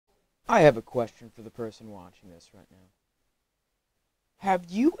I have a question for the person watching this right now. Have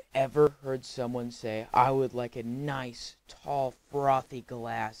you ever heard someone say, I would like a nice, tall, frothy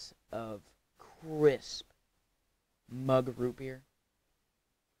glass of crisp mug root beer?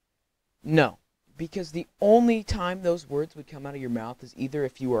 No, because the only time those words would come out of your mouth is either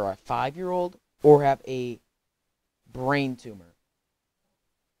if you are a 5-year-old or have a brain tumor.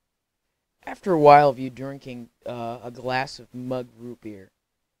 After a while of you drinking a glass of mug root beer,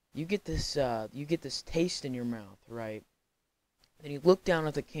 you get this taste in your mouth, right? Then you look down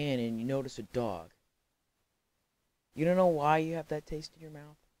at the can and you notice a dog. You don't know why you have that taste in your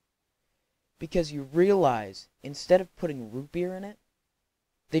mouth? Because you realize instead of putting root beer in it,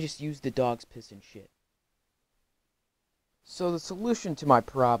 they just used the dog's piss and shit. So the solution to my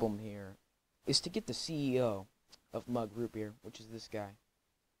problem here is to get the CEO of Mug Root Beer, which is this guy.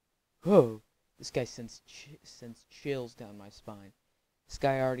 Whoa, this guy sends chills down my spine. This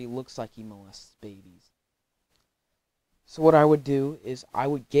guy already looks like he molests babies. So what I would do is I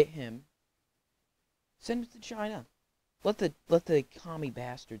would get him, send him to China. Let the commie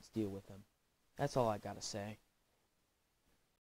bastards deal with him. That's all I gotta say.